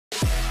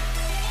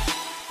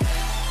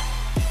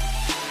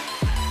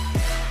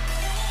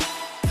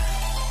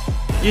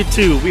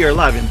YouTube, we are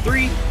live in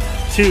 3,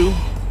 2,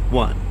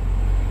 1.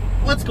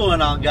 What's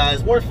going on,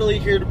 guys? Warphilly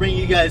here to bring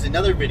you guys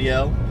another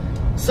video.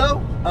 So,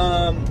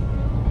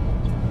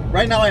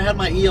 right now I had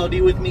my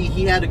ELD with me.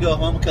 He had to go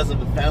home because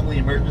of a family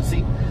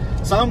emergency.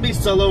 So I'm going to be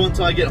solo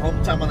until I get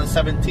home time on the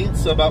 17th.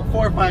 So about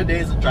 4 or 5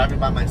 days of driving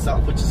by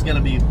myself, which is going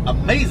to be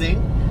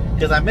amazing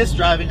because I miss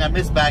driving, I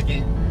miss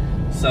backing.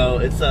 So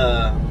it's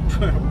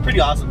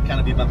pretty awesome to kind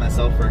of be by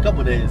myself for a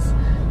couple days.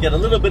 Get a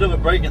little bit of a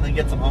break and then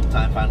get some home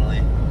time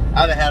finally.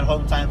 I haven't had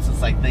home time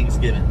since like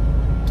Thanksgiving.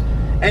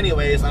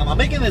 Anyways, I'm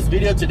making this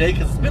video today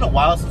because it's been a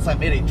while since I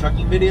made a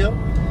trucking video.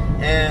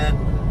 And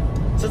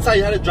since I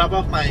had to drop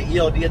off my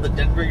ELD at the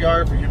Denver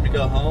yard for him to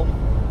go home,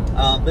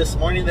 this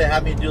morning they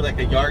had me do like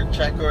a yard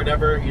check or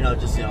whatever,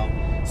 just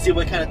see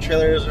what kind of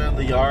trailers are in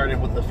the yard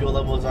and what the fuel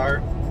levels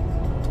are.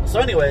 So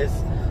anyways,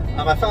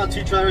 I found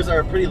 2 trailers that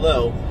are pretty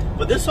low,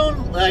 but this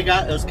one that I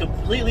got is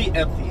completely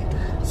empty.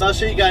 So I'll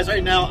show you guys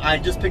right now. I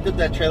just picked up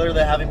that trailer.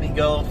 They're having me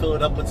go fill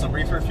it up with some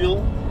reefer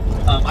fuel.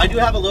 I do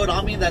have a load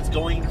on me that's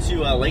going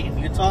to Layton,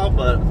 Utah,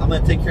 but I'm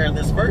going to take care of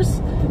this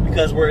first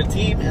because we're a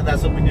team and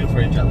that's what we do for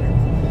each other.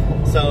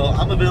 So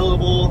I'm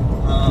available.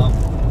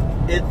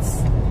 It's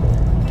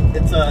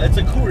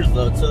a Coors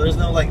load, so there's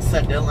no like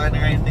set deadline or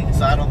anything,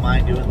 so I don't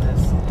mind doing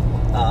this.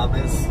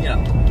 It's,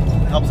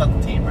 it helps out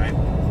the team, right?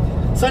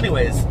 So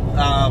anyways,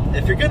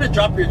 if you're going to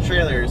drop your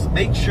trailers,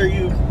 make sure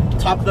you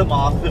top them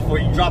off before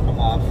you drop them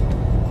off,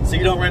 so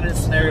you don't run into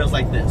scenarios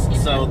like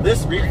this. So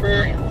this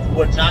reefer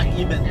would not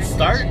even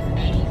start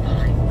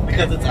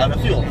because it's out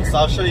of fuel. So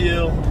I'll show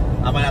you,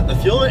 I'm gonna have to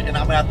fuel it and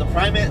I'm gonna have to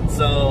prime it.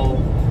 So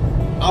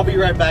I'll be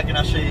right back and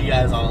I'll show you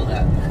guys all of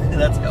that.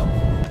 Let's go.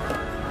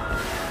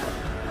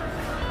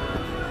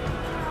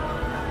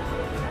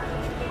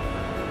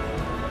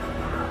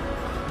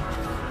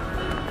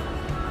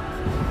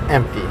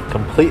 Empty,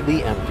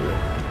 completely empty.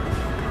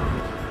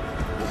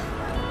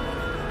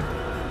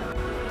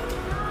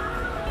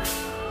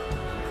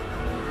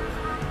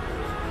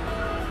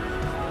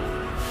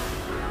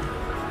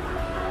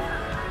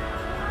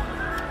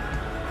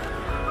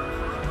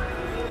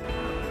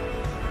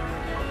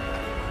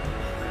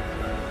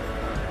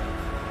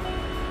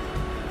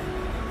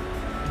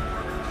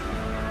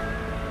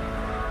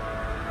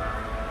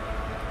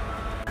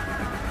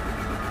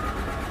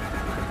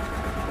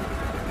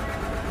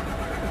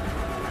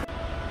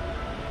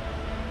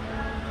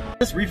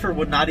 This reefer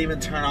would not even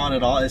turn on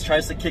at all. It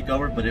tries to kick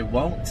over, but it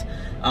won't.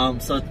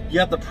 So you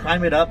have to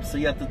prime it up. So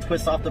you have to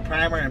twist off the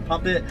primer and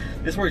pump it.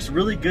 This works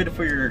really good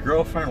for your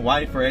girlfriend,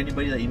 wife, or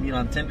anybody that you meet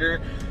on Tinder.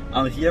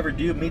 If you ever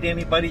do meet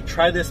anybody,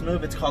 try this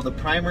move. It's called the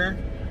primer.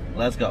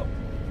 Let's go.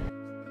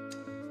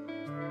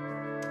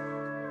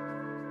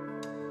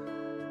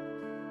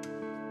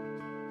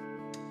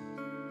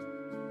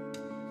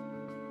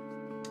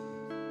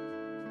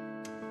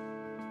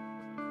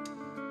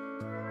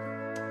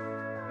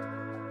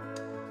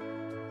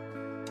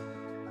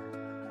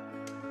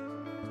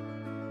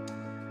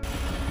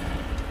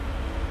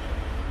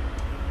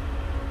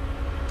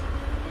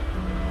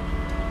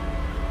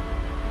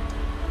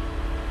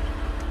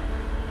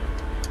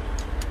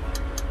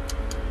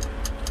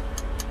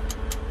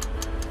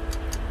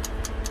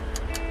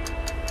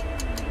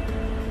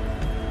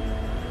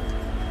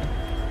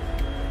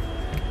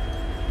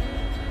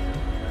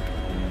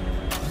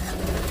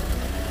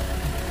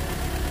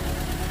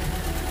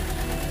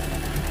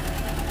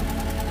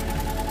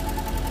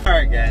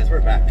 Alright guys,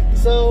 we're back.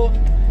 So,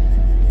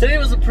 today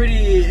was a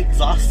pretty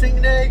exhausting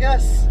day, I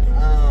guess.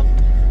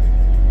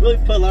 Really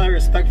put a lot of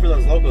respect for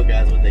those local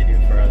guys, what they do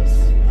for us.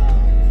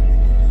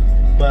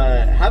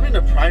 But having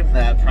to prime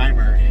that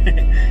primer,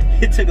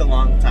 it took a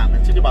long time.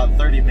 It took about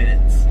 30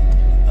 minutes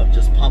of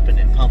just pumping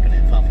it, pumping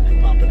it, pumping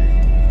it, pumping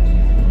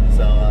it.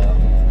 So,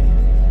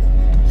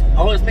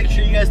 always make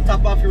sure you guys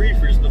top off your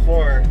reefers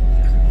before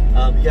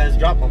you guys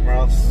drop them, or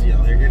else, you're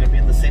going to be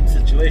in the same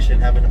situation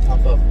having to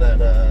pump up that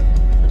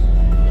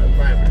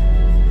primer.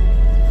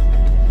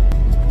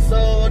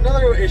 So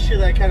another issue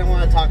that I kind of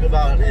want to talk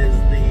about is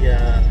the,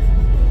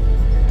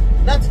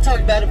 not to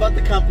talk bad about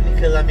the company,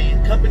 because I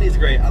mean, company's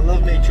great. I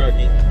love May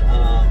Trucking,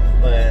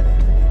 but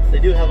they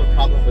do have a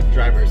problem with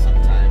drivers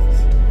sometimes.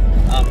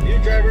 New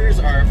drivers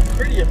are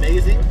pretty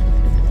amazing.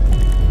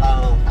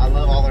 I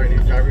love all our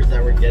new drivers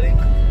that we're getting.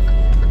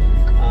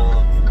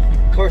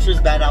 Of course,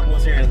 there's bad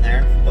apples here and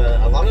there, but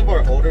a lot of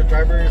our older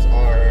drivers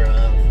are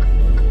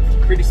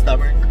pretty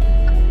stubborn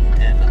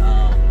and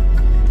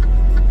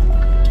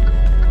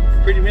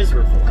pretty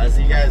miserable. As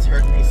you guys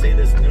heard me say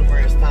this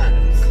numerous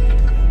times,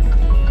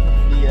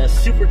 the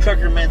super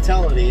trucker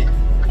mentality,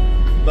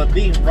 but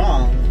being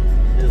wrong,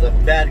 is a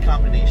bad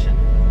combination.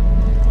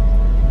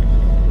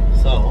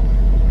 So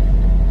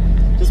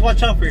just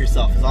watch out for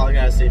yourself is all I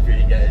gotta say for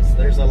you guys.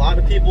 There's a lot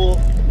of people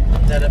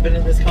that have been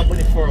in this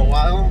company for a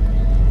while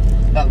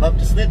that love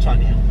to snitch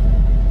on you.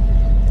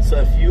 So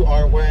if you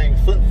are wearing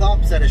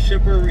flip-flops at a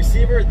shipper or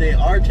receiver, they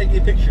are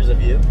taking pictures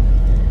of you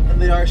and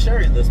they are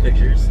sharing those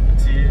pictures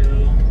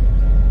to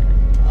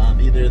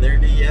either their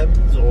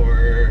DMs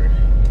or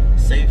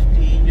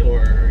safety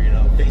or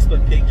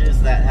Facebook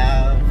pages that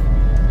have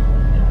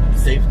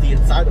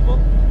side of them.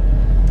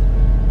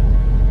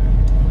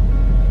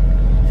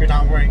 If you're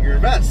not wearing your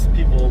vest,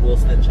 people will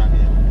snitch on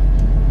you.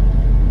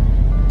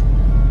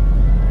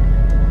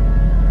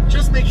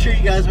 Just make sure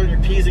you guys are on your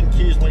P's and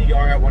Q's when you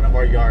are at one of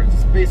our yards.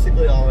 That's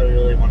basically all I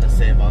really want to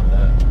say about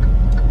that.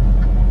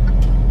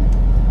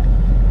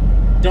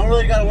 Don't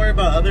really got to worry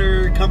about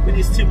other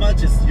companies too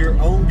much. It's your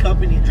own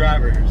company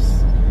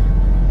drivers.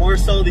 More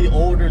so the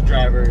older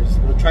drivers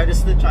will try to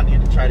snitch on you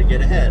to try to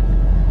get ahead.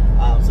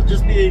 So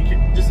just be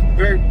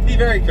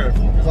very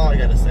careful. That's all I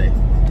got to say.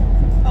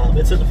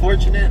 It's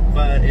unfortunate,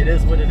 but it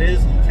is what it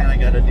is. You kind of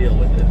got to deal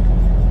with it.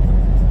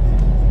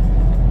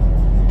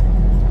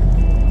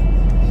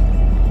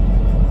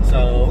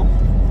 So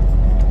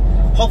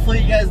hopefully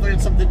you guys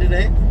learned something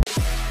today.